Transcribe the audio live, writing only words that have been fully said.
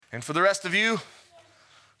And for the rest of you,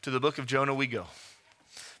 to the book of Jonah we go.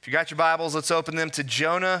 If you got your Bibles, let's open them to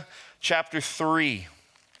Jonah chapter 3.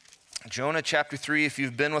 Jonah chapter 3, if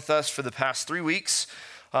you've been with us for the past 3 weeks,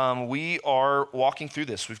 we are walking through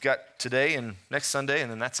this. We've got today and next Sunday,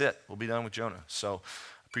 and then that's it. We'll be done with Jonah. So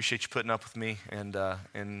I appreciate you putting up with me and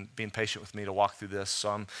being patient with me to walk through this.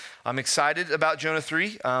 So I'm excited about Jonah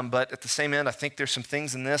 3, but at the same end, I think there's some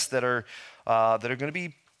things in this that are going to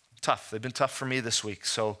be tough. They've been tough for me this week.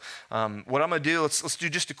 So what I'm going to do, let's do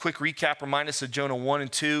just a quick recap, remind us of Jonah 1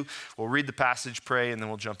 and 2. We'll read the passage, pray, and then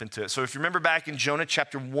we'll jump into it. So if you remember back in Jonah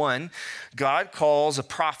chapter 1, God calls a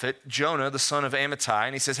prophet, Jonah, the son of Amittai,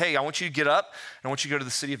 and he says, hey, I want you to get up, and I want you to go to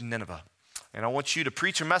the city of Nineveh. And I want you to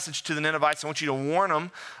preach a message to the Ninevites. I want you to warn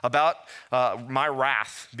them about my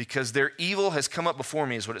wrath, because their evil has come up before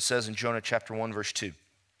me, is what it says in Jonah chapter 1, verse 2.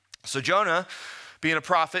 So Jonah, being a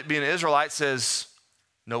prophet, being an Israelite, says,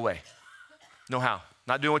 no way, no how.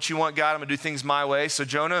 Not doing what you want, God. I'm going to do things my way. So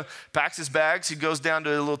Jonah packs his bags. He goes down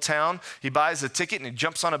to a little town. He buys a ticket and he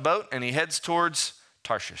jumps on a boat and he heads towards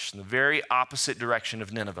Tarshish in the very opposite direction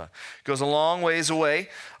of Nineveh. Goes a long ways away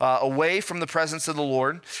from the presence of the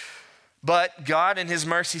Lord. But God in his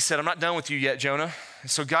mercy said, I'm not done with you yet, Jonah.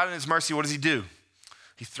 So God in his mercy, what does he do?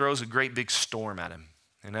 He throws a great big storm at him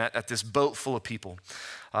and at this boat full of people.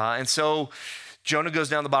 And so Jonah goes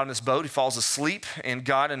down the bottom of this boat. He falls asleep, and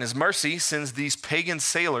God in his mercy sends these pagan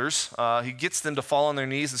sailors. He gets them to fall on their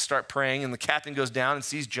knees and start praying, and the captain goes down and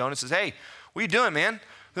sees Jonah and says, hey, what are you doing, man?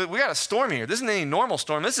 We got a storm here. This isn't any normal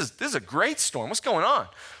storm. This is a great storm. What's going on?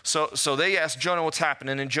 So they ask Jonah what's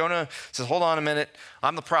happening, and Jonah says, hold on a minute.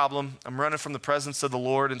 I'm the problem. I'm running from the presence of the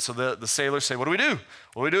Lord. And so the sailors say, what do we do?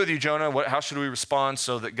 What do we do with you, Jonah? How should we respond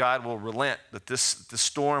so that God will relent, that this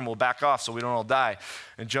storm will back off so we don't all die?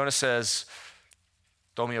 And Jonah says,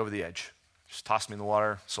 throw me over the edge. Just toss me in the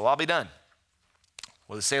water, so I'll be done.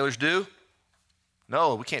 What do the sailors do?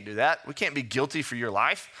 No, we can't do that. We can't be guilty for your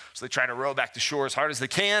life. So they try to row back to shore as hard as they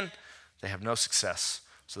can. They have no success.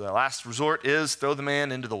 So their last resort is throw the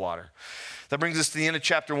man into the water. That brings us to the end of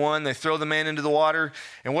chapter 1. They throw the man into the water.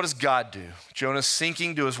 And what does God do? Jonah's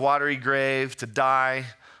sinking to his watery grave to die,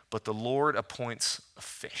 but the Lord appoints a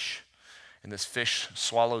fish. And this fish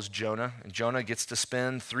swallows Jonah. And Jonah gets to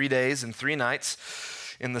spend 3 days and 3 nights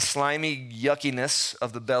in the slimy yuckiness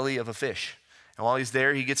of the belly of a fish. And while he's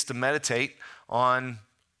there, he gets to meditate on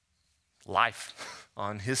life,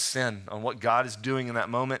 on his sin, on what God is doing in that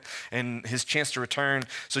moment, and his chance to return.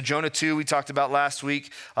 So Jonah 2, we talked about last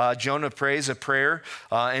week. Jonah prays a prayer,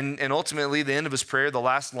 and ultimately the end of his prayer, the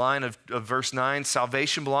last line of verse 9,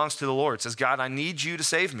 salvation belongs to the Lord. It says, God, I need you to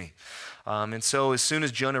save me. And so as soon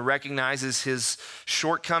as Jonah recognizes his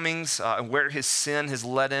shortcomings and where his sin has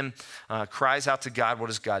led him, cries out to God, what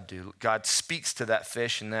does God do? God speaks to that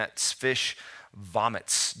fish, and that fish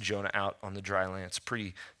vomits Jonah out on the dry land. It's a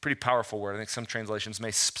pretty powerful word. I think some translations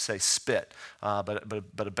may say spit, but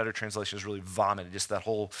a better translation is really vomit, just that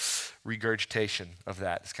whole regurgitation of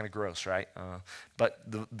that. It's kind of gross, right? But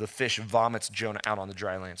the fish vomits Jonah out on the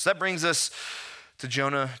dry land. So that brings us to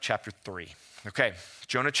Jonah chapter 3. Okay,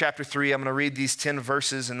 Jonah chapter 3, I'm going to read these 10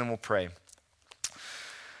 verses and then we'll pray.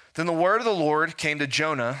 Then the word of the Lord came to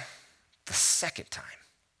Jonah the second time,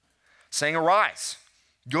 saying, arise,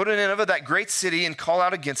 go to Nineveh, that great city, and call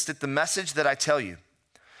out against it the message that I tell you.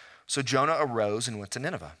 So Jonah arose and went to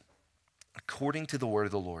Nineveh, according to the word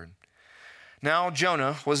of the Lord. Now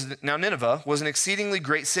Nineveh was an exceedingly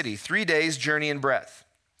great city, 3 days' journey in breadth.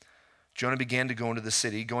 Jonah began to go into the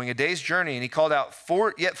city, going a day's journey, and he called out,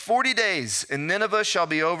 yet 40 days, and Nineveh shall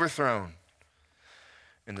be overthrown.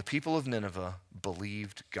 And the people of Nineveh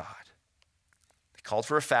believed God. They called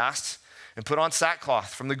for a fast and put on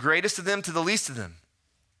sackcloth, from the greatest of them to the least of them.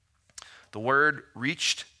 The word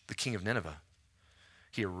reached the king of Nineveh.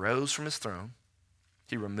 He arose from his throne.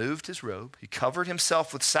 He removed his robe. He covered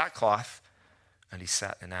himself with sackcloth, and he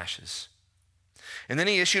sat in ashes. And then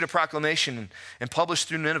he issued a proclamation and published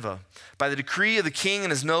through Nineveh, by the decree of the king and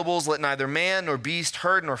his nobles, let neither man nor beast,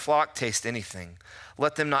 herd nor flock taste anything.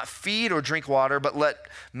 Let them not feed or drink water, but let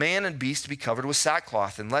man and beast be covered with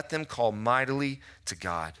sackcloth, and let them call mightily to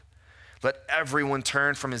God. Let everyone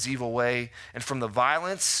turn from his evil way and from the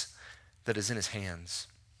violence that is in his hands.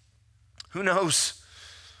 Who knows?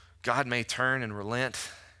 God may turn and relent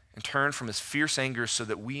and turn from his fierce anger so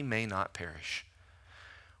that we may not perish.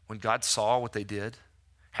 When God saw what they did,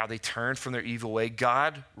 how they turned from their evil way,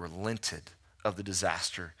 God relented of the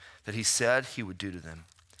disaster that he said he would do to them,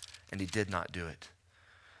 and he did not do it.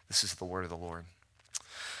 This is the word of the Lord.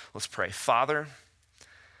 Let's pray. Father,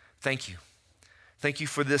 thank you. Thank you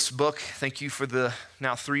for this book. Thank you for the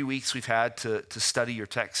now 3 weeks we've had to study your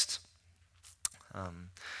text.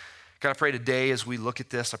 God, I pray today as we look at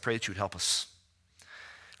this, I pray that you would help us.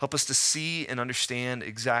 Help us to see and understand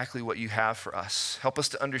exactly what you have for us. Help us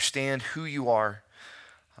to understand who you are.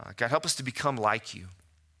 God, help us to become like you.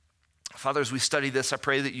 Father, as we study this, I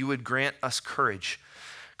pray that you would grant us courage.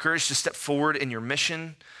 Courage to step forward in your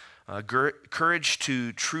mission. Courage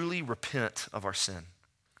to truly repent of our sin.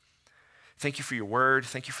 Thank you for your word.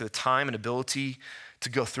 Thank you for the time and ability to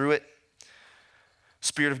go through it.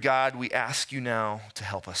 Spirit of God, we ask you now to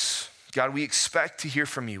help us. God, we expect to hear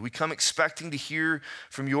from you. We come expecting to hear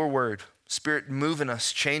from your word. Spirit, move in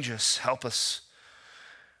us, change us, help us.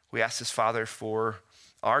 We ask this, Father, for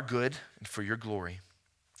our good and for your glory.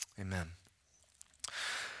 Amen.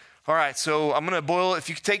 All right, so I'm going to if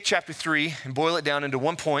you could take chapter 3 and boil it down into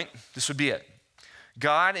one point, this would be it.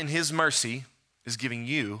 God in his mercy is giving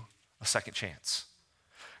you a second chance.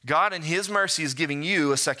 God in his mercy is giving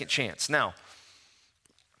you a second chance. Now,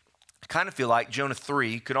 I kind of feel like Jonah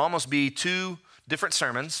 3 could almost be 2 different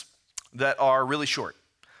sermons that are really short.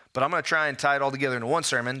 But I'm going to try and tie it all together into one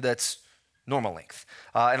sermon that's normal length.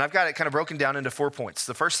 And I've got it kind of broken down into 4 points.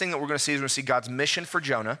 The first thing that we're going to see is we're going to see God's mission for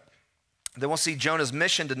Jonah. Then we'll see Jonah's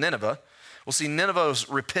mission to Nineveh. We'll see Nineveh's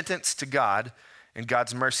repentance to God and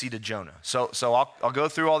God's mercy to Jonah. So I'll go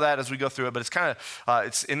through all that as we go through it, but it's kind of,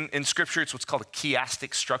 it's in Scripture, it's what's called a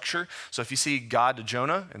chiastic structure. So if you see God to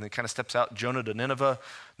Jonah, and then it kind of steps out, Jonah to Nineveh,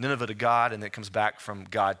 Nineveh to God, and then it comes back from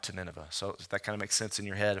God to Nineveh. So that kind of makes sense in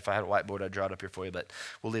your head. If I had a whiteboard, I'd draw it up here for you, but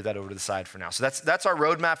we'll leave that over to the side for now. So that's our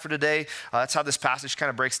roadmap for today. That's how this passage kind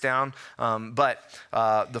of breaks down. But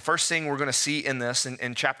the first thing we're going to see in this,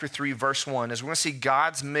 in chapter 3, verse 1, is we're going to see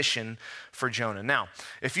God's mission for Jonah. Now,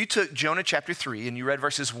 if you took Jonah chapter 3 and you read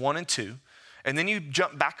verses 1 and 2, and then you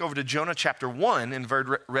jump back over to Jonah chapter 1 and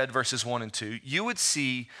read verses 1 and 2, you would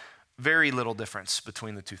see very little difference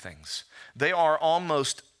between the two things. They are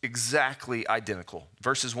almost exactly identical.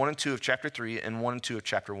 Verses 1 and 2 of chapter 3 and 1 and 2 of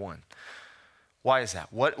chapter 1. Why is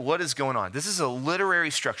that? What is going on? This is a literary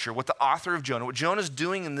structure. What the author of Jonah, what Jonah's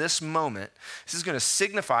doing in this moment, this is going to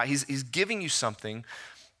signify, he's giving you something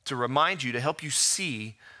to remind you, to help you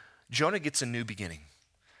see Jonah gets a new beginning.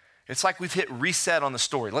 It's like we've hit reset on the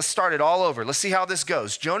story. Let's start it all over. Let's see how this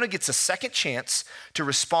goes. Jonah gets a second chance to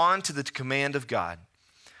respond to the command of God.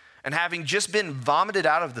 And having just been vomited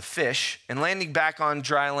out of the fish and landing back on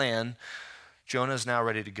dry land, Jonah is now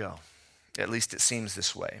ready to go. At least it seems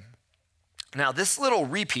this way. Now, this little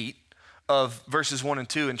repeat of verses 1 and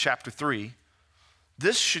 2 in chapter 3,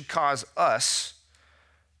 this should cause us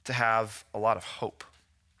to have a lot of hope.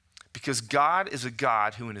 Because God is a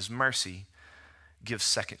God who in his mercy gives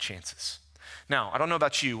second chances. Now, I don't know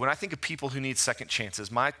about you, when I think of people who need second chances,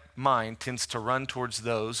 my mind tends to run towards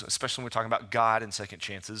those, especially when we're talking about God and second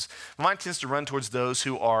chances, my mind tends to run towards those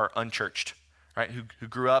who are unchurched, right? Who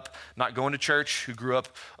grew up not going to church, who grew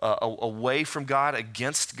up away from God,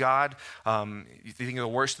 against God. You think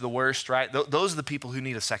of the worst, right? Those are the people who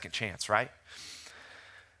need a second chance, right?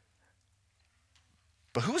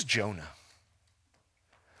 But who was Jonah?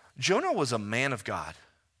 Jonah was a man of God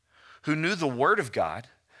who knew the word of God,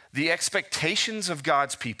 the expectations of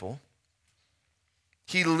God's people.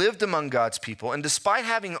 He lived among God's people, and despite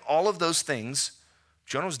having all of those things,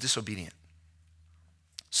 Jonah was disobedient.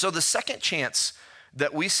 So the second chance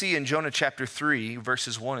that we see in Jonah chapter 3,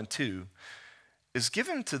 verses 1 and 2, is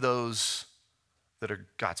given to those that are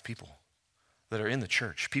God's people, that are in the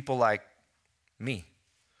church, people like me,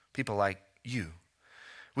 people like you.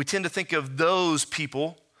 We tend to think of those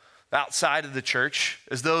people outside of the church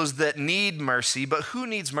as those that need mercy, but who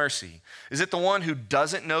needs mercy? Is it the one who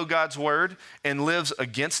doesn't know God's word and lives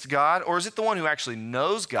against God, or is it the one who actually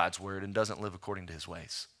knows God's word and doesn't live according to his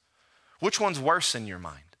ways? Which one's worse in your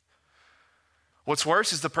mind? What's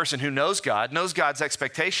worse is the person who knows God, knows God's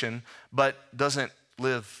expectation, but doesn't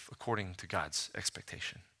live according to God's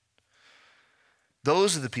expectation.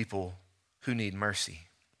 Those are the people who need mercy.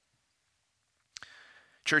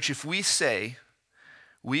 Church, if we say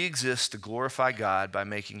we exist to glorify God by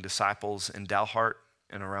making disciples in Dalhart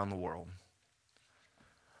and around the world,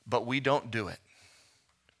 but we don't do it,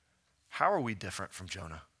 how are we different from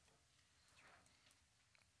Jonah?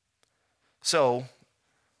 So,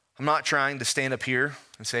 I'm not trying to stand up here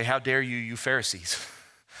and say, how dare you, you Pharisees.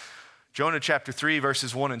 Jonah chapter 3,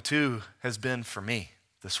 verses 1 and 2 has been for me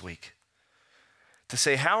this week. To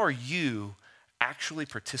say, how are you actually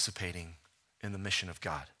participating in the mission of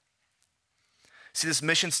God? See, this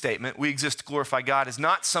mission statement, we exist to glorify God, is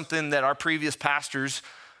not something that our previous pastors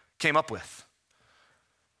came up with.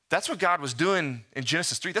 That's what God was doing in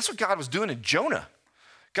Genesis 3. That's what God was doing in Jonah.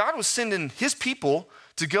 God was sending his people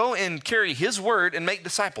to go and carry his word and make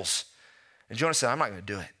disciples. And Jonah said, I'm not going to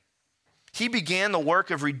do it. He began the work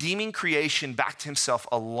of redeeming creation back to himself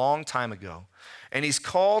a long time ago, and he's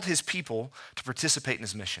called his people to participate in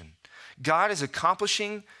his mission. God is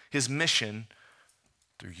accomplishing his mission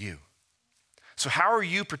through you. So how are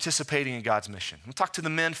you participating in God's mission? We'll talk to the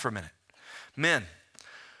men for a minute. Men,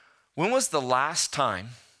 when was the last time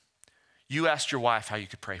you asked your wife how you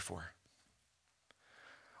could pray for her?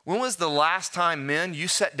 When was the last time, men, you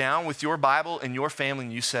sat down with your Bible and your family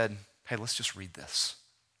and you said, hey, let's just read this?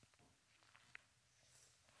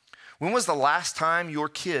 When was the last time your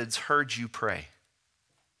kids heard you pray?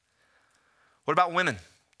 What about women?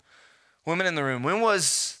 Women in the room, when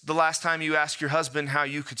was the last time you asked your husband how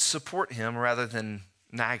you could support him rather than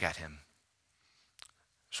nag at him?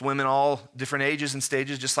 There's women all different ages and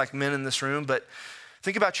stages, just like men in this room, but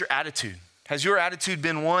think about your attitude. Has your attitude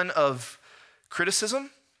been one of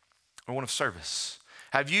criticism or one of service?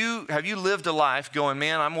 Have you lived a life going,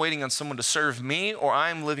 man, I'm waiting on someone to serve me, or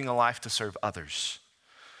I'm living a life to serve others?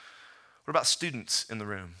 What about students in the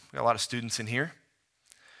room? We got a lot of students in here.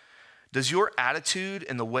 Does your attitude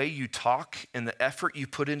and the way you talk and the effort you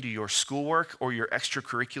put into your schoolwork or your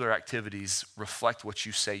extracurricular activities reflect what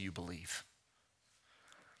you say you believe?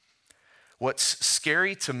 What's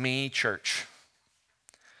scary to me, church,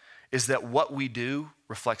 is that what we do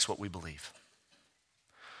reflects what we believe.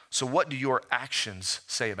 So what do your actions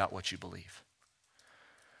say about what you believe?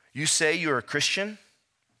 You say you're a Christian,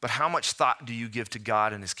 but how much thought do you give to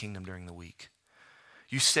God and his kingdom during the week?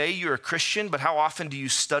 You say you're a Christian, but how often do you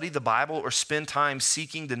study the Bible or spend time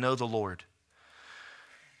seeking to know the Lord?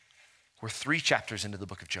 We're 3 chapters into the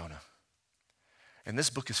book of Jonah, and this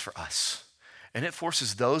book is for us. And it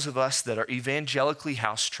forces those of us that are evangelically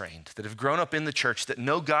house-trained, that have grown up in the church, that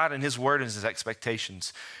know God and his word and his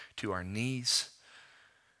expectations, to our knees.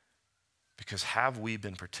 Because have we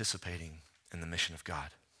been participating in the mission of God?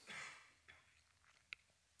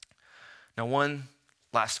 Now, one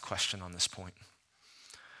last question on this point.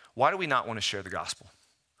 Why do we not want to share the gospel?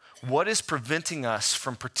 What is preventing us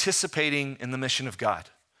from participating in the mission of God?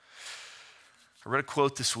 I read a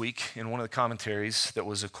quote this week in one of the commentaries that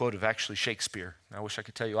was a quote of actually Shakespeare. I wish I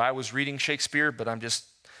could tell you I was reading Shakespeare, but I'm just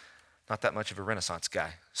not that much of a Renaissance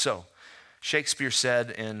guy. So, Shakespeare said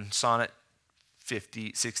in Sonnet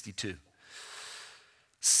 62,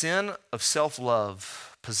 sin of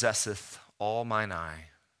self-love possesseth all mine eye,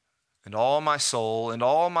 and all my soul, and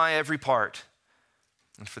all my every part.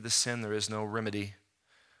 And for this sin there is no remedy.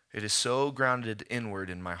 It is so grounded inward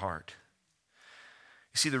in my heart.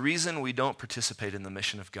 You see, the reason we don't participate in the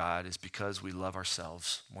mission of God is because we love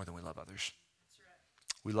ourselves more than we love others.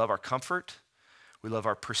 We love our comfort. We love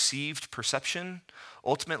our perceived perception.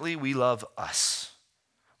 Ultimately, we love us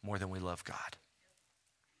more than we love God.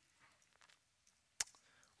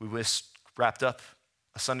 We wrapped up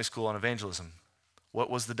a Sunday school on evangelism. What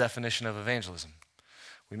was the definition of evangelism?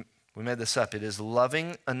 We made this up. It is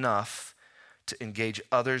loving enough to engage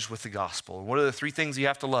others with the gospel. What are the 3 things you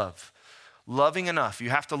have to love? Loving enough. You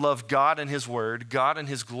have to love God and his word, God and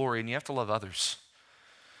his glory, and you have to love others.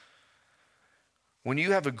 When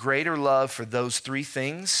you have a greater love for those 3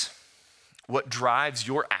 things, what drives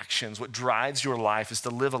your actions, what drives your life is to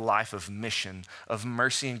live a life of mission, of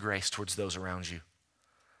mercy and grace towards those around you.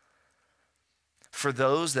 For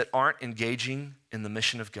those that aren't engaging in the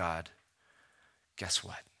mission of God, guess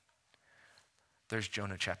what? There's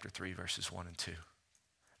Jonah chapter 3, verses 1 and 2.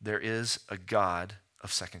 There is a God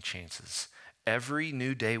of second chances. Every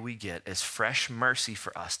new day we get is fresh mercy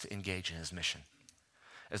for us to engage in his mission.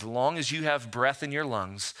 As long as you have breath in your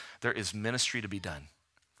lungs, there is ministry to be done.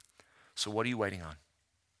 So what are you waiting on?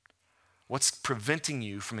 What's preventing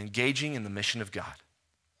you from engaging in the mission of God?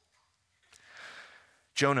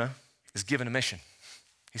 Jonah is given a mission.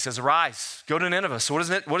 He says, arise, go to Nineveh. So what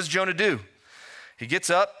does Jonah do? He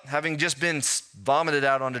gets up, having just been vomited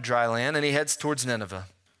out onto dry land, and he heads towards Nineveh.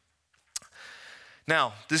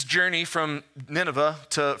 Now, this journey from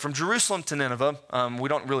Jerusalem to Nineveh, we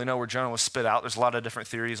don't really know where Jonah was spit out. There's a lot of different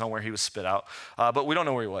theories on where he was spit out, but we don't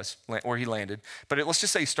know where he landed. But let's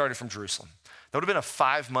just say he started from Jerusalem. That would have been a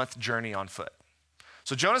 5-month journey on foot.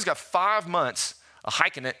 So Jonah's got 5 months of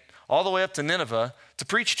hiking it all the way up to Nineveh to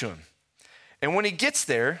preach to him. And when he gets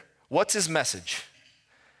there, what's his message?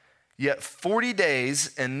 Yet 40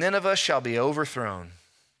 days and Nineveh shall be overthrown.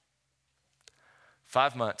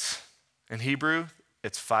 5 months. In Hebrew,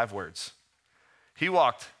 it's 5 words. He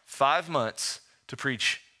walked 5 months to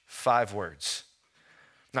preach 5 words.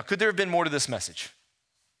 Now, could there have been more to this message?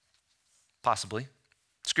 Possibly.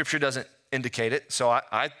 Scripture doesn't indicate it, so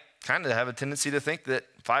I kind of have a tendency to think that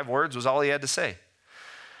 5 words was all he had to say.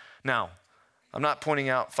 Now, I'm not pointing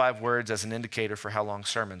out 5 words as an indicator for how long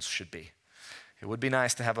sermons should be. It would be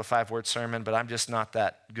nice to have a 5-word sermon, but I'm just not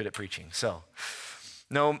that good at preaching. So,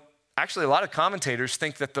 no, actually, a lot of commentators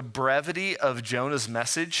think that the brevity of Jonah's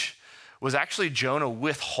message was actually Jonah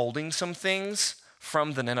withholding some things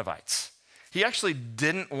from the Ninevites. He actually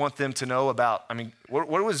didn't want them to know about, we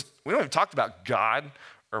don't even talk about God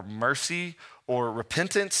or mercy or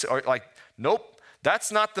repentance or nope,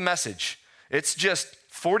 that's not the message. It's just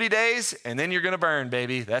 40 days and then you're gonna burn,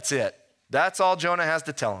 baby, that's it. That's all Jonah has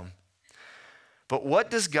to tell them. But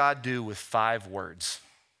what does God do with 5 words?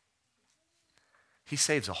 He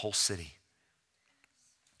saves a whole city.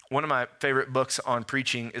 One of my favorite books on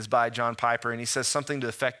preaching is by John Piper, and he says something to the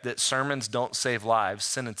effect that sermons don't save lives,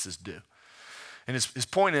 sentences do. And his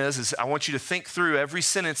point is I want you to think through every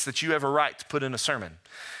sentence that you ever write to put in a sermon.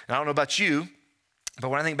 And I don't know about you, but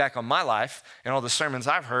when I think back on my life and all the sermons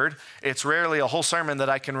I've heard, it's rarely a whole sermon that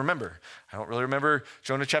I can remember. I don't really remember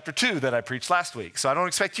Jonah chapter 2 that I preached last week, so I don't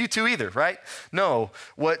expect you to either, right? No,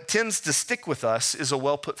 what tends to stick with us is a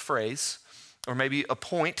well-put phrase, or maybe a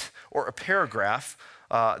point or a paragraph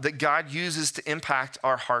that God uses to impact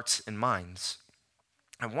our hearts and minds.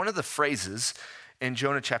 And one of the phrases in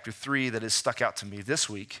Jonah chapter 3 that has stuck out to me this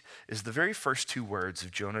week is the very first 2 words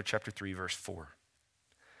of Jonah chapter 3, verse 4.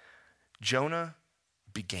 Jonah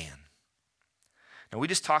began. Now, we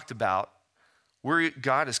just talked about where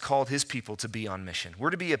God has called his people to be on mission.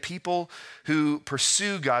 We're to be a people who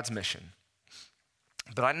pursue God's mission.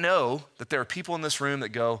 But I know that there are people in this room that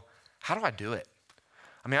go, how do I do it?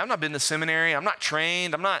 I've not been to seminary. I'm not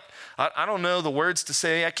trained. I don't know the words to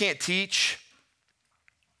say. I can't teach.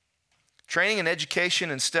 Training and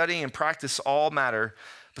education and studying and practice all matter,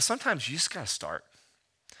 but sometimes you just got to start.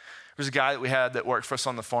 There's a guy that we had that worked for us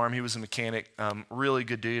on the farm. He was a mechanic, really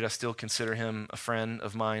good dude. I still consider him a friend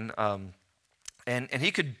of mine. And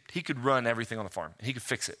he could run everything on the farm. He could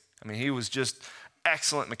fix it. He was just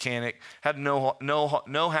excellent mechanic, had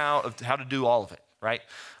know-how of how to do all of it. Right?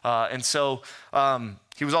 And so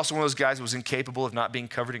he was also one of those guys that was incapable of not being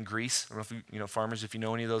covered in grease. I don't know if farmers, if you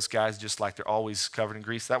know any of those guys, just like they're always covered in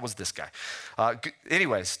grease. That was this guy.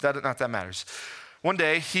 Anyways, not that matters. One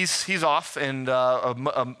day he's off and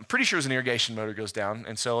I'm pretty sure his irrigation motor goes down.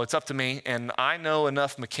 And so it's up to me. And I know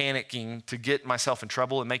enough mechanicking to get myself in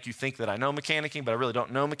trouble and make you think that I know mechanicking, but I really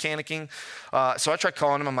don't know mechanicking. So I try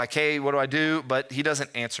calling him. I'm like, hey, what do I do? But he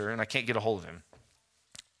doesn't answer and I can't get a hold of him.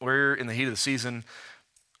 We're in the heat of the season.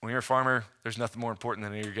 When you're a farmer, there's nothing more important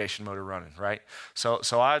than an irrigation motor running, right? So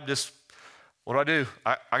I just, what do?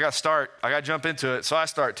 I got to start. I got to jump into it. So I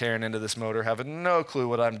start tearing into this motor, having no clue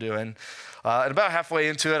what I'm doing. And about halfway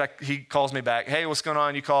into it, he calls me back. Hey, what's going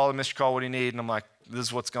on? You called, I missed your call. What do you need? And I'm like, this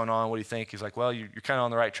is what's going on. What do you think? He's like, well, you're kind of on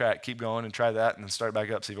the right track. Keep going and try that and then start back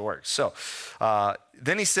up, see if it works. So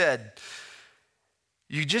then he said,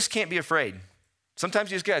 you just can't be afraid.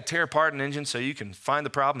 Sometimes you just got to tear apart an engine so you can find the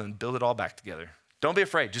problem and build it all back together. Don't be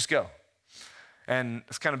afraid, just go. And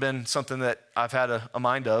it's kind of been something that I've had a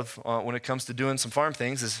mind of when it comes to doing some farm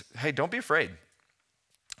things is, hey, don't be afraid.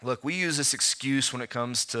 Look, we use this excuse when it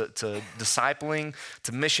comes to discipling,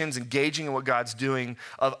 to missions, engaging in what God's doing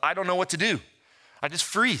of, I don't know what to do. I just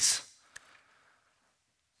freeze.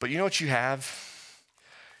 But you know what you have?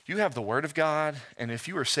 You have the Word of God, and if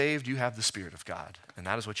you are saved, you have the Spirit of God, and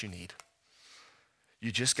that is what you need.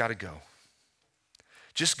 You just got to go.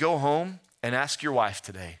 Just go home and ask your wife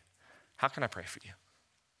today, how can I pray for you?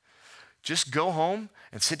 Just go home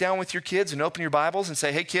and sit down with your kids and open your Bibles and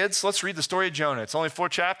say, hey kids, let's read the story of Jonah. It's only 4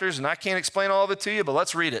 chapters and I can't explain all of it to you, but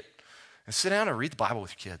let's read it. And sit down and read the Bible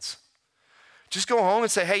with your kids. Just go home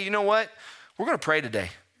and say, hey, you know what? We're going to pray today.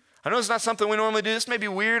 I know it's not something we normally do. This may be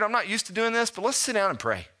weird. I'm not used to doing this, but let's sit down and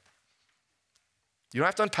pray. You don't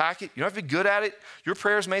have to unpack it. You don't have to be good at it. Your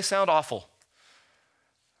prayers may sound awful.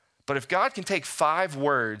 But if God can take 5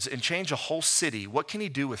 words and change a whole city, what can he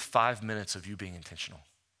do with 5 minutes of you being intentional?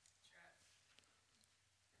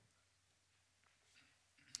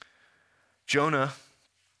 Jonah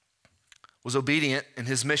was obedient in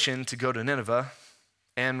his mission to go to Nineveh,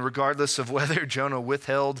 and regardless of whether Jonah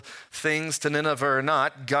withheld things to Nineveh or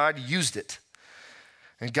not, God used it.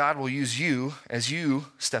 And God will use you as you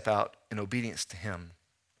step out in obedience to him.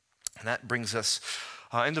 And that brings us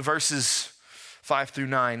into verses 5 through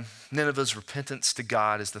 9. Nineveh's repentance to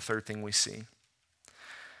God is the third thing we see.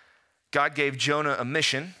 God gave Jonah a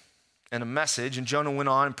mission and a message, and Jonah went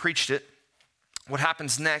on and preached it. What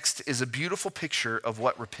happens next is a beautiful picture of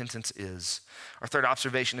what repentance is. Our third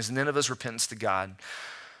observation is Nineveh's repentance to God.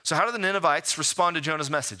 So how do the Ninevites respond to Jonah's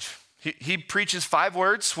message? He preaches 5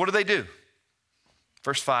 words. What do?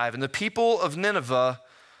 Verse 5, and the people of Nineveh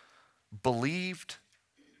believed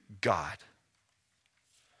God.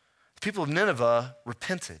 The people of Nineveh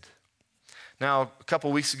repented. Now, a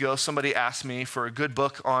couple weeks ago, somebody asked me for a good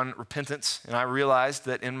book on repentance, and I realized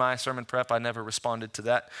that in my sermon prep, I never responded to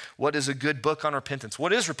that. What is a good book on repentance?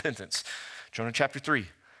 What is repentance? Jonah chapter 3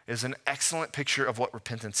 is an excellent picture of what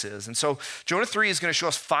repentance is. And so Jonah 3 is going to show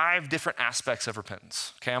us 5 different aspects of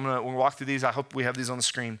repentance. Okay, we'll walk through these. I hope we have these on the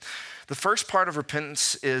screen. The first part of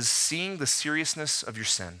repentance is seeing the seriousness of your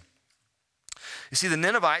sin. You see, the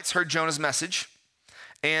Ninevites heard Jonah's message,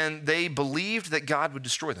 and they believed that God would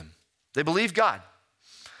destroy them. They believed God.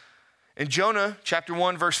 In Jonah chapter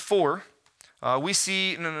 1, verse 4, we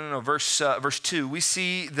see, verse 2, we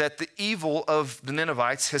see that the evil of the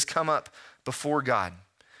Ninevites has come up before God.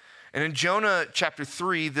 And in Jonah chapter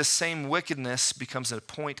 3, this same wickedness becomes a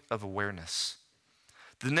point of awareness.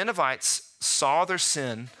 The Ninevites saw their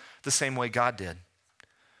sin the same way God did.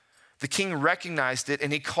 The king recognized it,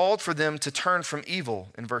 and he called for them to turn from evil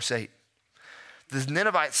in verse 8. The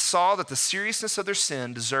Ninevites saw that the seriousness of their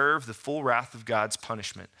sin deserved the full wrath of God's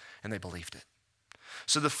punishment, and they believed it.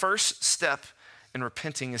 So the first step in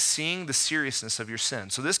repenting is seeing the seriousness of your sin.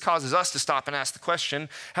 So this causes us to stop and ask the question,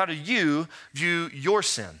 how do you view your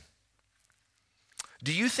sin?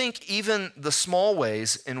 Do you think even the small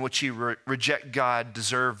ways in which you reject God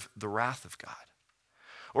deserve the wrath of God?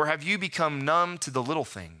 Or have you become numb to the little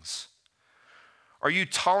things? Are you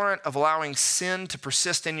tolerant of allowing sin to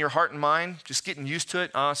persist in your heart and mind, just getting used to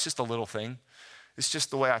it? It's just a little thing. It's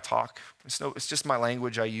just the way I talk. It's just my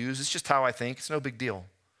language I use. It's just how I think. It's no big deal.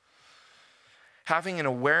 Having an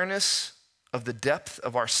awareness of the depth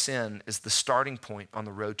of our sin is the starting point on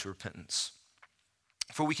the road to repentance.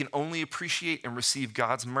 For we can only appreciate and receive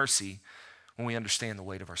God's mercy when we understand the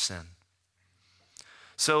weight of our sin.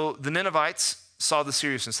 So the Ninevites saw the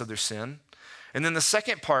seriousness of their sin. And then the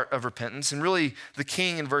second part of repentance, and really the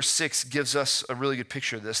king in verse 6 gives us a really good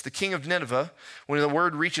picture of this. The king of Nineveh, when the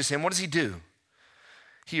word reaches him, what does he do?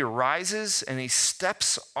 He arises and he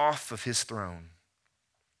steps off of his throne.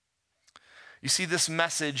 You see, this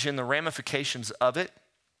message and the ramifications of it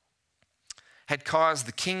had caused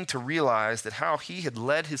the king to realize that how he had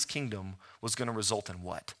led his kingdom was going to result in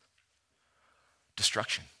what?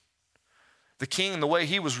 Destruction. The king and the way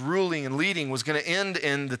he was ruling and leading was going to end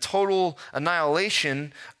in the total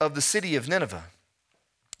annihilation of the city of Nineveh.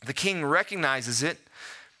 The king recognizes it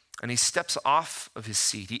and he steps off of his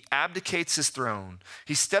seat. He abdicates his throne.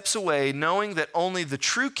 He steps away knowing that only the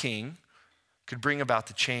true king could bring about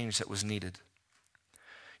the change that was needed.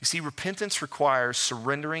 You see, repentance requires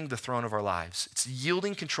surrendering the throne of our lives. It's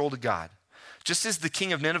yielding control to God. Just as the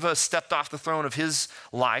king of Nineveh stepped off the throne of his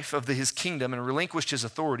life, of his kingdom, and relinquished his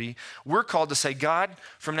authority, we're called to say, God,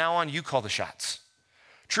 from now on, you call the shots.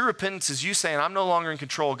 True repentance is you saying, I'm no longer in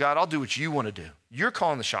control. God, I'll do what you want to do. You're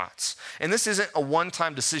calling the shots. And this isn't a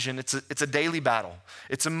one-time decision. It's a daily battle.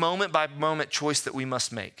 It's a moment-by-moment choice that we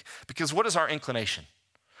must make. Because what is our inclination?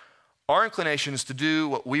 Our inclination is to do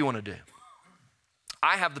what we want to do.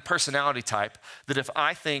 I have the personality type that if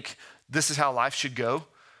I think this is how life should go,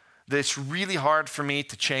 that it's really hard for me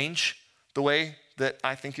to change the way that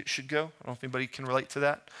I think it should go. I don't know if anybody can relate to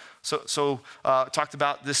that. So talked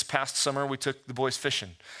about this past summer, we took the boys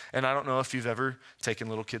fishing. And I don't know if you've ever taken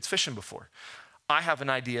little kids fishing before. I have an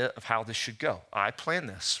idea of how this should go. I plan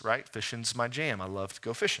this, right? Fishing's my jam. I love to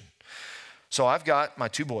go fishing. So I've got my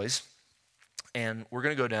 2 boys, and we're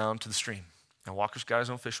going to go down to the stream. Now, Walker's got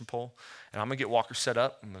his own fishing pole, and I'm going to get Walker set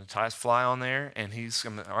up. I'm going to tie his fly on there, and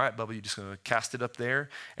all right, Bubba, you're just going to cast it up there,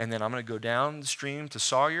 and then I'm going to go down the stream to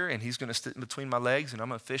Sawyer, and he's going to sit in between my legs, and I'm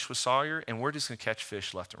going to fish with Sawyer, and we're just going to catch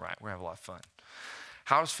fish left and right. We're going to have a lot of fun.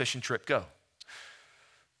 How does fishing trip go?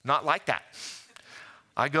 Not like that.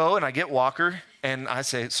 I go and I get Walker, and I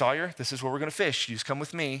say, Sawyer, this is where we're going to fish. You just come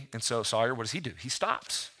with me. And so Sawyer, what does he do? He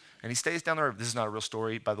stops, and he stays down the river. This is not a real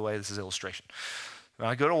story, by the way. This is an illustration.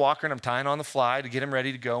 I go to Walker and I'm tying on the fly to get him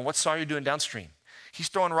ready to go. And what's Sawyer doing downstream? He's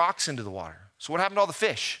throwing rocks into the water. So what happened to all the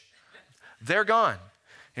fish? They're gone.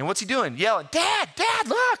 And what's he doing? Yelling, Dad,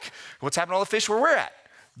 look. What's happened to all the fish where we're at?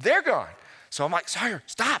 They're gone. So I'm like, Sawyer,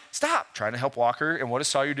 stop. Trying to help Walker. And what does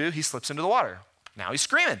Sawyer do? He slips into the water. Now he's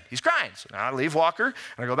screaming. He's crying. So now I leave Walker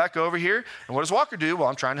and I go back over here. And what does Walker do? Well,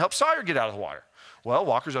 I'm trying to help Sawyer get out of the water. Well,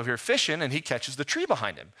 Walker's over here fishing, and he catches the tree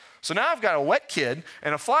behind him. So now I've got a wet kid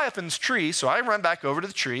and a fly up in this tree, so I run back over to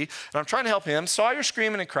the tree, and I'm trying to help him. Sawyer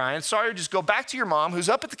screaming and crying. Sawyer, just go back to your mom, who's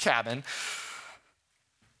up at the cabin.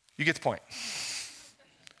 You get the point.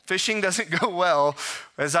 Fishing doesn't go well.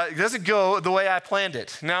 It doesn't go the way I planned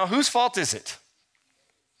it. Now, whose fault is it?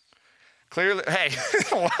 Clearly, hey,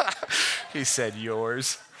 he said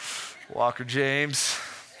yours. Walker James.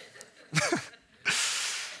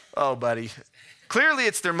 Oh, buddy. Clearly,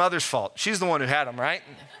 it's their mother's fault. She's the one who had them, right?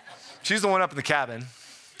 She's the one up in the cabin.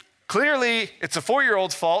 Clearly, it's a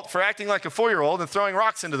 4-year-old's fault for acting like a 4-year-old and throwing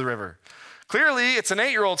rocks into the river. Clearly, it's an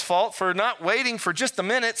 8-year-old's fault for not waiting for just a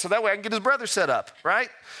minute so that way I can get his brother set up, right?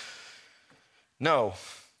 No.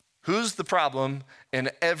 Who's the problem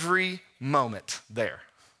in every moment there?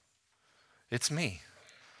 It's me.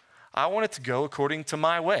 I want it to go according to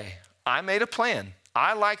my way. I made a plan.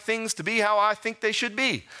 I like things to be how I think they should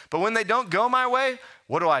be. But when they don't go my way,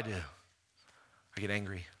 what do? I get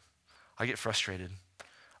angry. I get frustrated.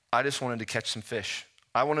 I just wanted to catch some fish.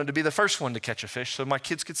 I wanted to be the first one to catch a fish so my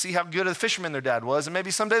kids could see how good a fisherman their dad was, and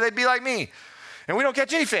maybe someday they'd be like me. And we don't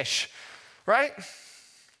catch any fish, right?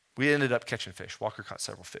 We ended up catching fish. Walker caught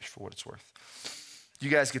several fish for what it's worth. You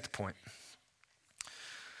guys get the point.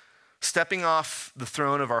 Stepping off the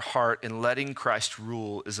throne of our heart and letting Christ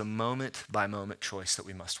rule is a moment-by-moment choice that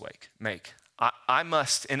we must make. I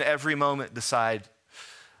must, in every moment, decide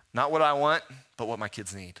not what I want, but what my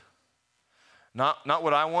kids need. Not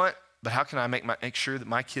what I want, but how can I make sure that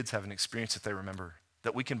my kids have an experience that they remember,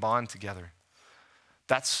 that we can bond together.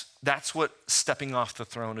 That's what stepping off the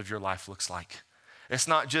throne of your life looks like. It's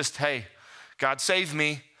not just, hey, God saved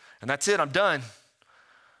me, and that's it, I'm done.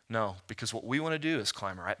 No, because what we want to do is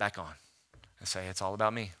climb right back on and say, it's all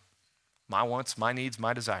about me. My wants, my needs,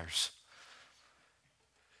 my desires.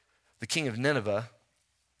 The king of Nineveh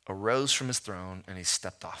arose from his throne and he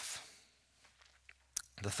stepped off.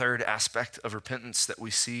 The third aspect of repentance that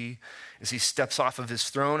we see is he steps off of his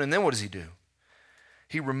throne, and then what does he do?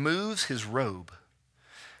 He removes his robe.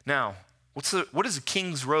 Now, what does a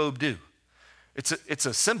king's robe do? It's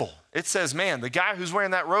a symbol. It says, man, the guy who's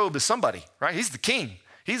wearing that robe is somebody, right? He's the king.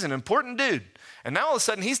 He's an important dude. And now all of a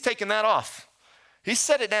sudden he's taking that off. He's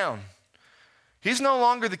set it down. He's no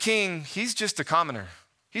longer the king. He's just a commoner.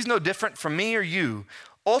 He's no different from me or you.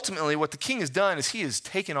 Ultimately, what the king has done is he has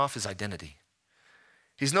taken off his identity.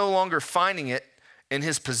 He's no longer finding it in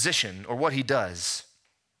his position or what he does.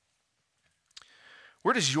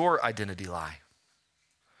 Where does your identity lie?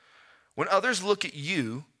 When others look at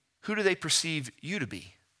you, who do they perceive you to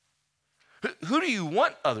be? Who do you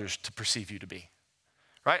want others to perceive you to be?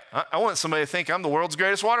 Right? I want somebody to think I'm the world's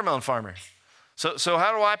greatest watermelon farmer. So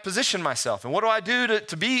how do I position myself? And what do I do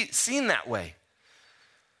to be seen that way?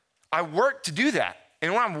 I work to do that.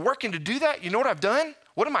 And when I'm working to do that, you know what I've done?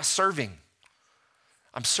 What am I serving?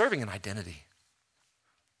 I'm serving an identity.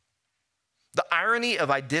 The irony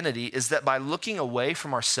of identity is that by looking away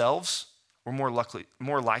from ourselves, we're more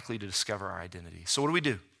likely to discover our identity. So what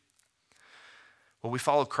do? Well, we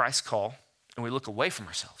follow Christ's call and we look away from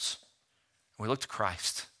ourselves. And we look to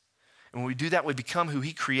Christ. And when we do that, we become who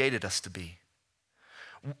he created us to be.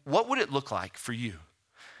 What would it look like for you?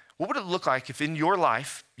 What would it look like if in your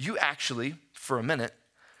life you actually, for a minute,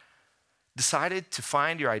 decided to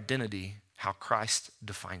find your identity how Christ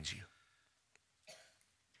defines you?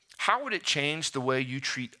 How would it change the way you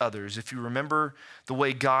treat others if you remember the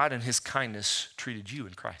way God and his kindness treated you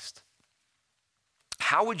in Christ?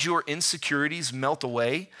 How would your insecurities melt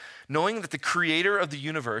away knowing that the creator of the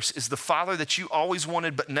universe is the father that you always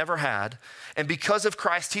wanted but never had, and because of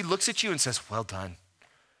Christ, he looks at you and says, well done.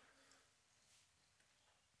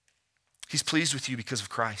 He's pleased with you because of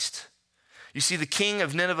Christ. You see, the king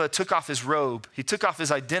of Nineveh took off his robe, he took off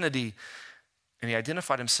his identity, and he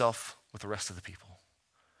identified himself with the rest of the people.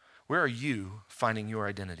 Where are you finding your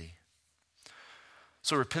identity?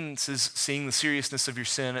 So repentance is seeing the seriousness of your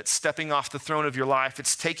sin. It's stepping off the throne of your life.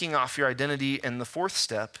 It's taking off your identity. And the fourth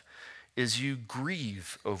step is you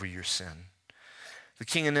grieve over your sin. The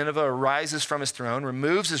king of Nineveh arises from his throne,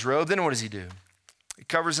 removes his robe. Then what does he do? He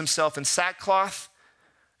covers himself in sackcloth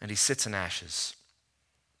and he sits in ashes.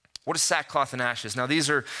 What is sackcloth and ashes? Now, these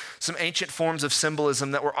are some ancient forms of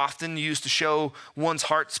symbolism that were often used to show one's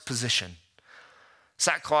heart's position.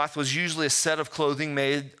 Sackcloth was usually a set of clothing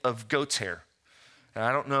made of goat's hair. And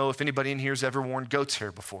I don't know if anybody in here has ever worn goat's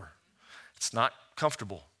hair before. It's not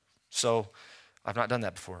comfortable. So I've not done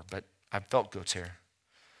that before, but I've felt goat's hair.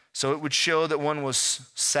 So it would show that one was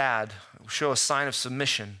sad. It would show a sign of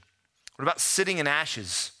submission. What about sitting in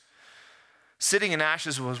ashes? Sitting in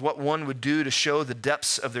ashes was what one would do to show the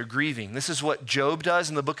depths of their grieving. This is what Job does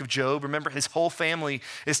in the book of Job. Remember, his whole family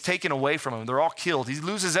is taken away from him. They're all killed. He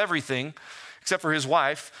loses everything except for his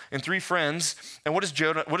wife and 3 friends. And what does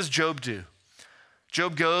Job do?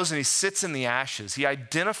 Job goes and he sits in the ashes. He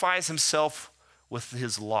identifies himself with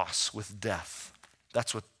his loss, with death.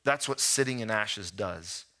 That's what sitting in ashes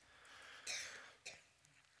does.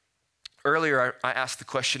 Earlier, I asked the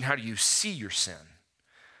question, how do you see your sin?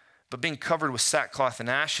 But being covered with sackcloth and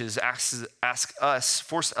ashes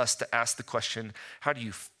force us to ask the question, how do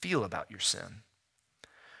you feel about your sin?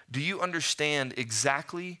 Do you understand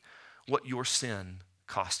exactly what your sin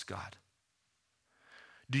cost God?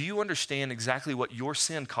 Do you understand exactly what your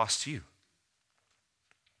sin costs you?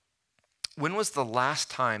 When was the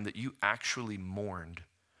last time that you actually mourned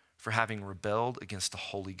for having rebelled against a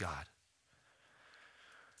holy God?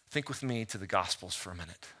 Think with me to the Gospels for a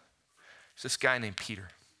minute. There's this guy named Peter.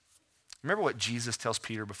 Remember what Jesus tells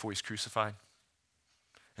Peter before he's crucified?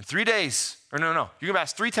 In 3 days, or no, you're going to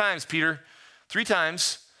ask 3 times, Peter, 3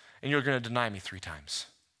 times, and you're going to deny me 3 times.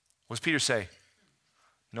 What does Peter say?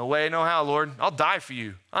 No way, no how, Lord. I'll die for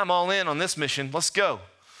you. I'm all in on this mission. Let's go.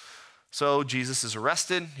 So Jesus is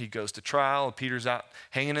arrested. He goes to trial. Peter's out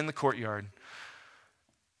hanging in the courtyard.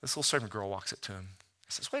 This little servant girl walks up to him.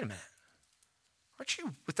 He says, wait a minute. Aren't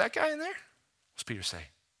you with that guy in there? What's Peter say?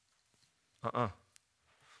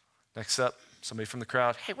 Next up, somebody from the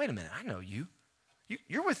crowd. Hey, wait a minute. I know you.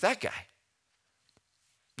 You're with that guy.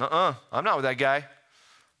 I'm not with that guy.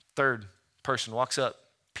 Third person walks up.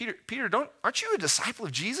 Peter, aren't you a disciple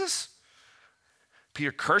of Jesus?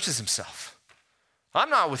 Peter curses himself. I'm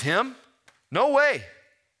not with him. No way.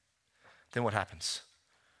 Then what happens?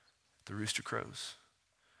 The rooster crows.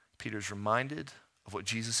 Peter's reminded of what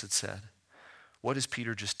Jesus had said. What has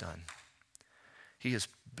Peter just done? He has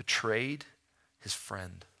betrayed his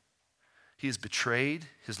friend. He has betrayed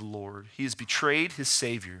his Lord. He has betrayed his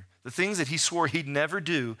Savior. The things that he swore he'd never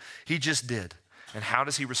do, he just did. And how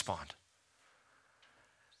does he respond?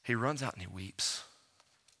 He runs out and he weeps.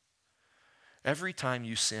 Every time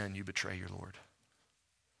you sin, you betray your Lord.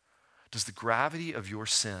 Does the gravity of your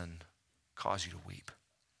sin cause you to weep?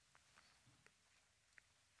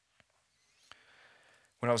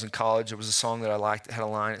 When I was in college, there was a song that I liked that had a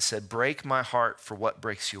line. It said, break my heart for what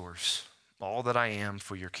breaks yours. All that I am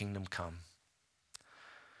for your kingdom come.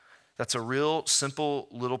 That's a real simple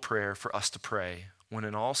little prayer for us to pray when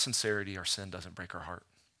in all sincerity our sin doesn't break our heart.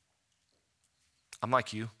 I'm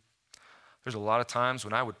like you. There's a lot of times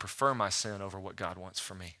when I would prefer my sin over what God wants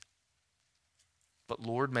for me. But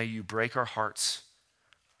Lord, may you break our hearts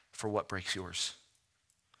for what breaks yours.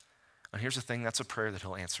 And here's the thing, that's a prayer that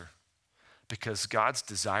he'll answer. Because God's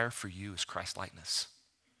desire for you is Christ-likeness.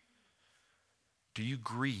 Do you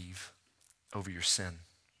grieve over your sin?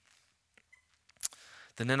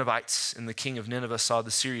 The Ninevites and the king of Nineveh saw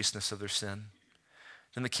the seriousness of their sin.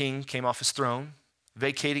 Then the king came off his throne,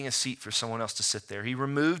 vacating a seat for someone else to sit there. He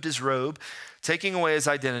removed his robe, taking away his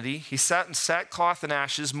identity. He sat in sackcloth and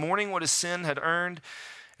ashes, mourning what his sin had earned.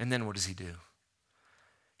 And then what does he do?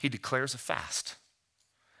 He declares a fast.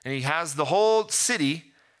 And he has the whole city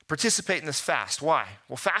participate in this fast. Why?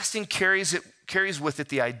 Well, fasting carries with it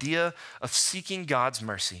the idea of seeking God's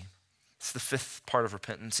mercy. It's the 5th part of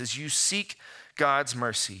repentance, is you seek God's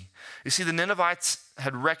mercy. You see, the Ninevites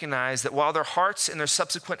had recognized that while their hearts and their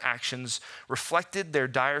subsequent actions reflected their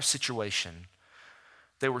dire situation,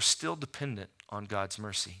 they were still dependent on God's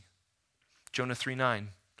mercy. Jonah 3:9,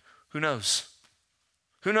 who knows?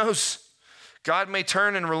 Who knows? God may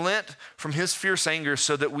turn and relent from his fierce anger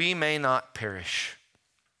so that we may not perish.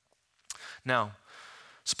 Now,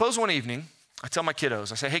 suppose one evening, I tell my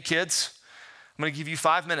kiddos, I say, hey kids, I'm gonna give you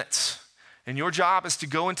 5 minutes, and your job is to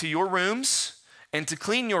go into your rooms and to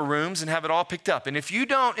clean your rooms and have it all picked up. And if you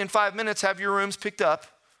don't, in 5 minutes, have your rooms picked up,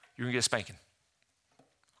 you're gonna get a spanking.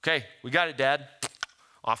 Okay, we got it, Dad.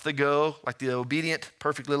 Off they go, like the obedient,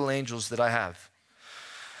 perfect little angels that I have.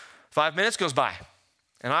 5 minutes goes by,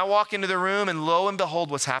 and I walk into the room, and lo and behold,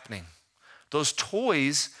 what's happening? Those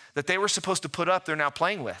toys that they were supposed to put up, they're now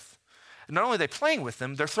playing with. And not only are they playing with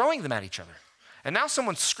them, they're throwing them at each other. And now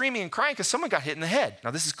someone's screaming and crying because someone got hit in the head.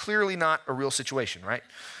 Now, this is clearly not a real situation, right?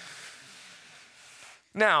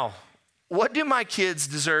 Now, what do my kids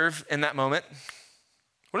deserve in that moment?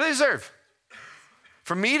 What do they deserve?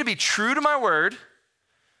 For me to be true to my word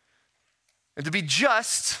and to be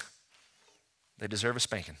just, they deserve a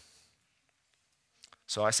spanking.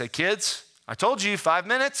 So I say, kids, I told you 5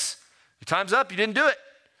 minutes. Your time's up. You didn't do it.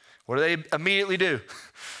 What do they immediately do?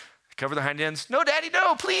 Cover their hind ends. No, Daddy,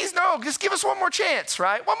 no, please, no. Just give us one more chance,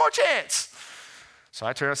 right? One more chance. So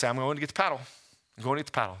I turn and say, I'm going to get the paddle. I'm going to get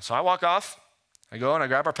the paddle. So I walk off. I go and I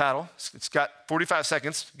grab our paddle. It's got 45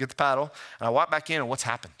 seconds to get the paddle. And I walk back in, and what's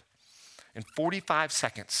happened? In 45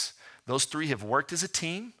 seconds, those 3 have worked as a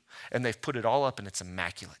team, and they've put it all up, and it's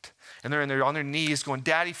immaculate. And they're in there on their knees going,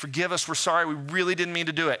 Daddy, forgive us. We're sorry. We really didn't mean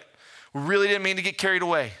to do it. We really didn't mean to get carried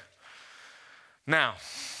away. Now,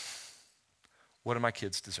 what do my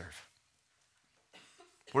kids deserve?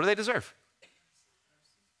 What do they deserve?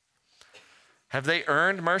 Have they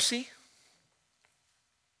earned mercy?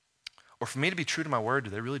 Or for me to be true to my word, do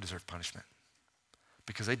they really deserve punishment?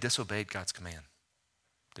 Because they disobeyed God's command.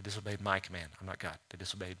 They disobeyed my command. I'm not God. They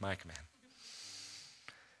disobeyed my command.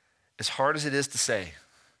 As hard as it is to say,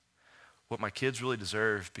 what my kids really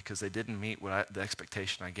deserve, because they didn't meet the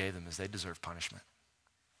expectation I gave them, is they deserve punishment.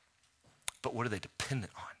 But what are they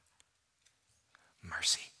dependent on?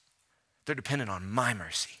 Mercy. They're dependent on my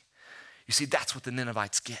mercy. You see, that's what the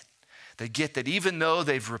Ninevites get. They get that even though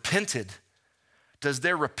they've repented, does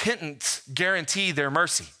their repentance guarantee their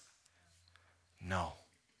mercy? No.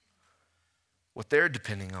 What they're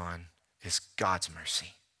depending on is God's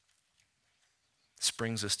mercy. This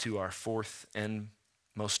brings us to our fourth and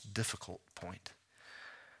most difficult point.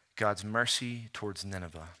 God's mercy towards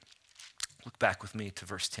Nineveh. Look back with me to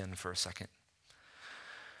verse 10 for a second.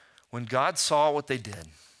 When God saw what they did,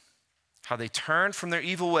 how they turned from their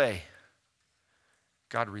evil way,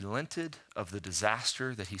 God relented of the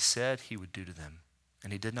disaster that he said he would do to them,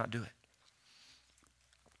 and he did not do it.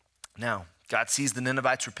 Now, God sees the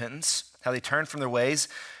Ninevites' repentance, how they turned from their ways,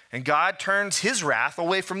 and God turns his wrath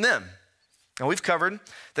away from them. Now, we've covered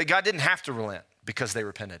that God didn't have to relent because they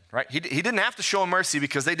repented, right? He didn't have to show them mercy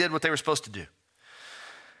because they did what they were supposed to do.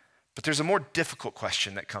 But there's a more difficult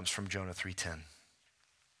question that comes from Jonah 3:10.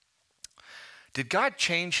 Did God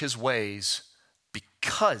change his ways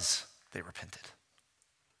because they repented?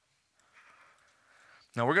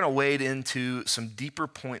 Now, we're going to wade into some deeper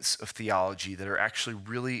points of theology that are actually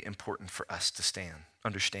really important for us to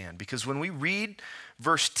understand. Because when we read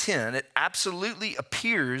verse 10, it absolutely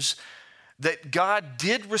appears that God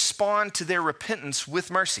did respond to their repentance with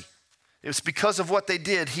mercy. It was because of what they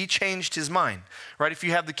did, he changed his mind, right? If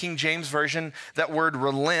you have the King James Version, that word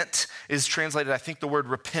relent is translated, I think, the word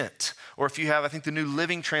repent. Or if you have, I think, the New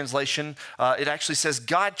Living Translation, it actually says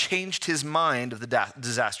God changed his mind of the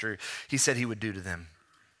disaster he said he would do to them.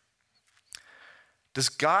 Does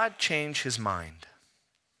God change his mind?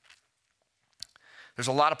 There's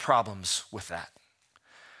a lot of problems with that.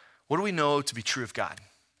 What do we know to be true of God?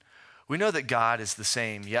 We know that God is the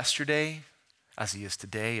same yesterday, as he is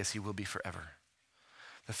today, as he will be forever.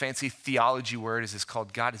 The fancy theology word is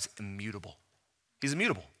called God is immutable. He's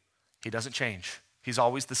immutable. He doesn't change. He's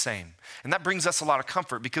always the same. And that brings us a lot of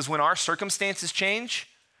comfort, because when our circumstances change,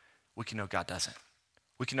 we can know God doesn't.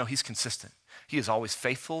 We can know he's consistent. He is always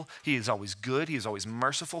faithful. He is always good. He is always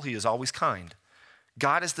merciful. He is always kind.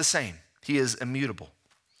 God is the same. He is immutable.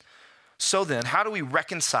 So then, how do we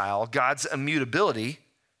reconcile God's immutability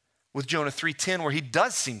with Jonah 3:10, where he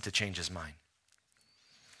does seem to change his mind?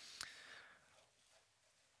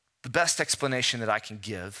 The best explanation that I can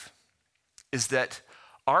give is that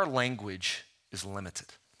our language is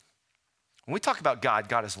limited. When we talk about God,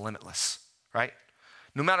 God is limitless, right?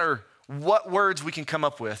 No matter what words we can come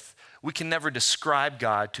up with, we can never describe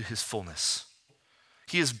God to his fullness.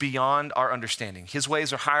 He is beyond our understanding. His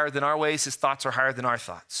ways are higher than our ways. His thoughts are higher than our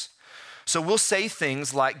thoughts. So we'll say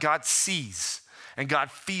things like God sees and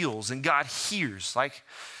God feels and God hears. Like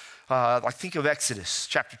think of Exodus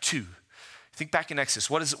chapter 2. Think back in Exodus.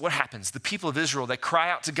 What happens? The people of Israel, they cry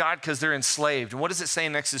out to God because they're enslaved. And what does it say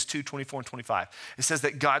in Exodus 2:24 and 25? It says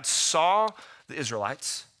that God saw the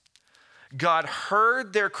Israelites. God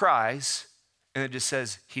heard their cries, and it just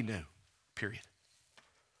says he knew, period.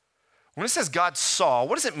 When it says God saw,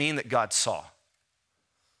 what does it mean that God saw?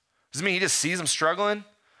 Does it mean he just sees them struggling?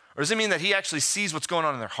 Or does it mean that he actually sees what's going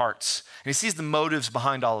on in their hearts? And he sees the motives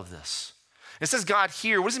behind all of this? It says God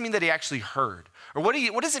hear. What does it mean that he actually heard? Or what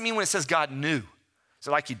does it mean when it says God knew? Is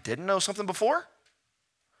it like he didn't know something before?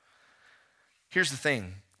 Here's the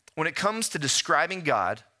thing. When it comes to describing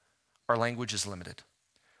God, our language is limited.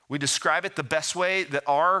 We describe it the best way that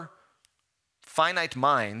our finite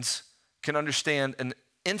minds can understand an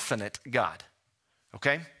infinite God,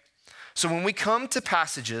 okay? So when we come to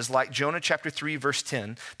passages like Jonah chapter 3, verse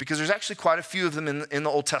 10, because there's actually quite a few of them in the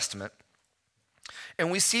Old Testament,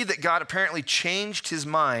 and we see that God apparently changed his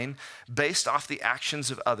mind based off the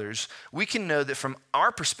actions of others, we can know that from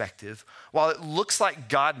our perspective, while it looks like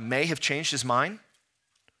God may have changed his mind,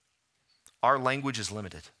 our language is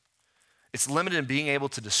limited. It's limited in being able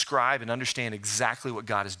to describe and understand exactly what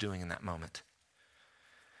God is doing in that moment.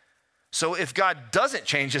 So if God doesn't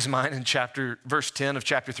change his mind in verse 10 of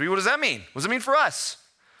chapter 3, what does that mean? What does it mean for us?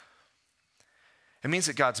 It means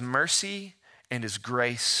that God's mercy and his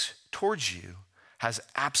grace towards you has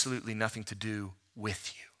absolutely nothing to do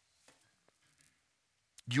with you.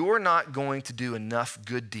 You're not going to do enough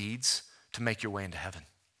good deeds to make your way into heaven.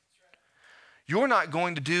 You're not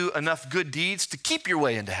going to do enough good deeds to keep your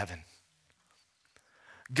way into heaven.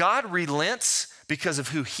 God relents because of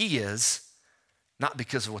who he is, not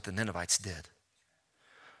because of what the Ninevites did.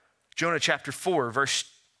 Jonah chapter 4, verse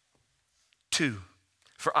 2.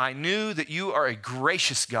 For I knew that you are a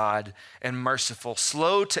gracious God and merciful,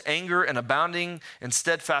 slow to anger and abounding in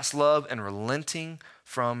steadfast love and relenting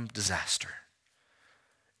from disaster.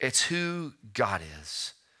 It's who God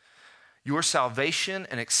is. Your salvation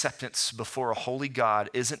and acceptance before a holy God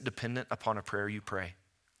isn't dependent upon a prayer you pray.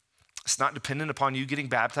 It's not dependent upon you getting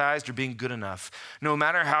baptized or being good enough. No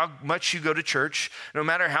matter how much you go to church, no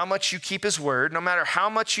matter how much you keep his word, no matter how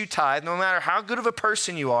much you tithe, no matter how good of a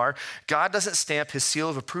person you are, God doesn't stamp his seal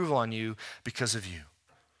of approval on you because of you.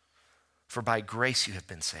 For by grace you have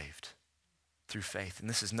been saved through faith. And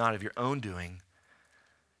this is not of your own doing.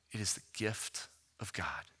 It is the gift of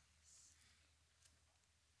God.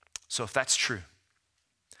 So if that's true,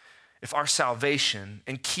 if our salvation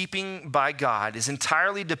and keeping by God is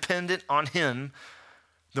entirely dependent on him,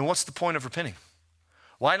 then what's the point of repenting?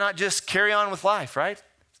 Why not just carry on with life, right?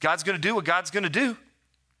 God's going to do what God's going to do.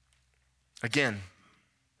 Again,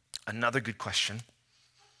 another good question.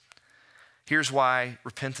 Here's why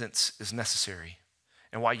repentance is necessary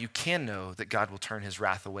and why you can know that God will turn his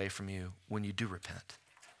wrath away from you when you do repent.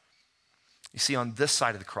 You see, on this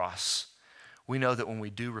side of the cross, we know that when we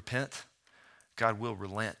do repent, God will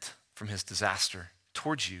relent from his disaster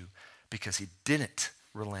towards you because he didn't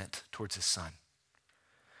relent towards his son.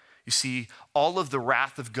 You see, all of the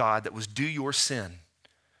wrath of God that was due your sin,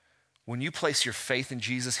 when you place your faith in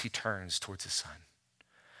Jesus, he turns towards his son.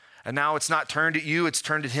 And now it's not turned at you, it's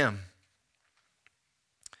turned at him.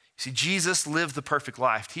 You see, Jesus lived the perfect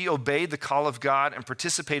life. He obeyed the call of God and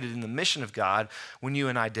participated in the mission of God when you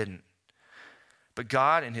and I didn't. But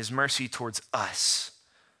God, in his mercy towards us,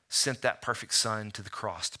 sent that perfect son to the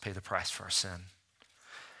cross to pay the price for our sin.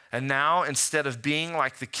 And now, instead of being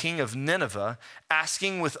like the king of Nineveh,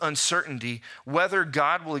 asking with uncertainty whether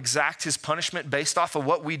God will exact his punishment based off of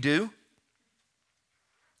what we do,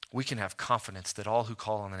 we can have confidence that all who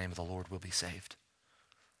call on the name of the Lord will be saved.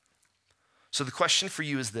 So the question for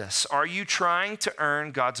you is this: are you trying to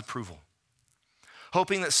earn God's approval,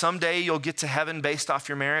 hoping that someday you'll get to heaven based off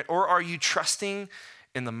your merit, or are you trusting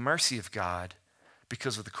in the mercy of God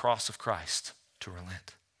because of the cross of Christ to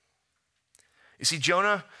relent? You see,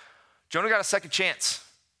 Jonah got a second chance.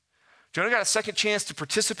 Jonah got a second chance to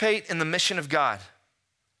participate in the mission of God.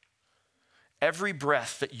 Every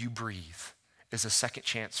breath that you breathe is a second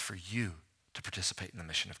chance for you to participate in the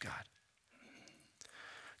mission of God.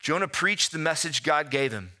 Jonah preached the message God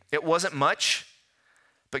gave him. It wasn't much,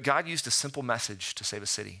 but God used a simple message to save a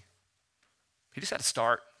city. He just had to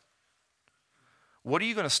start. What are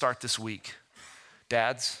you going to start this week?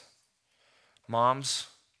 Dads, moms,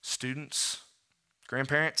 students,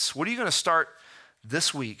 grandparents, what are you going to start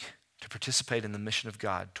this week to participate in the mission of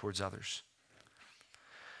God towards others?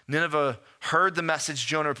 Nineveh heard the message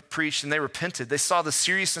Jonah preached and they repented. They saw the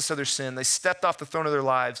seriousness of their sin. They stepped off the throne of their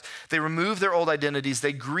lives. They removed their old identities.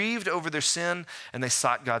 They grieved over their sin and they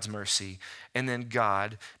sought God's mercy. And then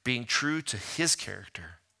God, being true to his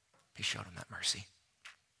character, he showed them that mercy.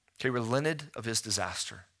 He relented of his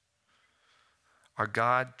disaster. Our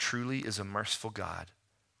God truly is a merciful God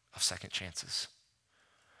of second chances.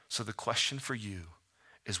 So the question for you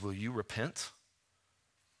is, will you repent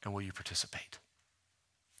and will you participate?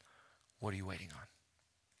 What are you waiting on?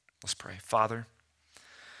 Let's pray. Father,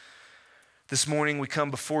 this morning we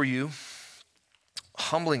come before you,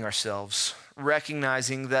 humbling ourselves,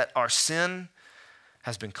 recognizing that our sin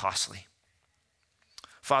has been costly.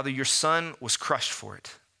 Father, your son was crushed for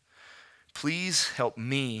it. Please help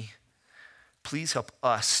me. Please help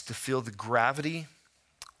us to feel the gravity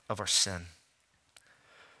of our sin.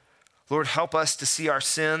 Lord, help us to see our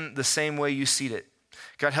sin the same way you see it.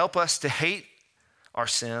 God, help us to hate our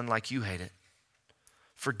sin like you hate it.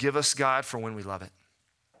 Forgive us, God, for when we love it.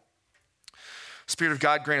 Spirit of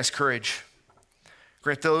God, grant us courage.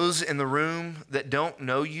 Grant those in the room that don't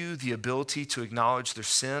know you the ability to acknowledge their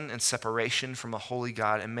sin and separation from a holy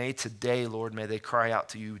God. And may today, Lord, may they cry out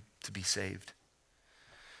to you to be saved.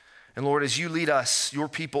 And Lord, as you lead us, your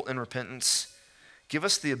people, in repentance, give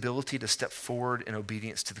us the ability to step forward in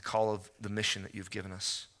obedience to the call of the mission that you've given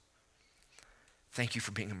us. Thank you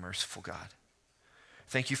for being a merciful God.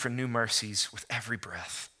 Thank you for new mercies with every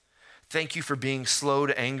breath. Thank you for being slow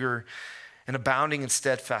to anger and abounding in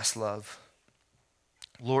steadfast love.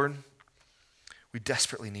 Lord, we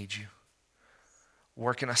desperately need you.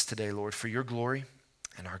 Work in us today, Lord, for your glory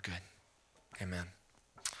and our good. Amen.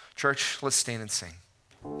 Church, let's stand and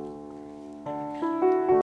sing.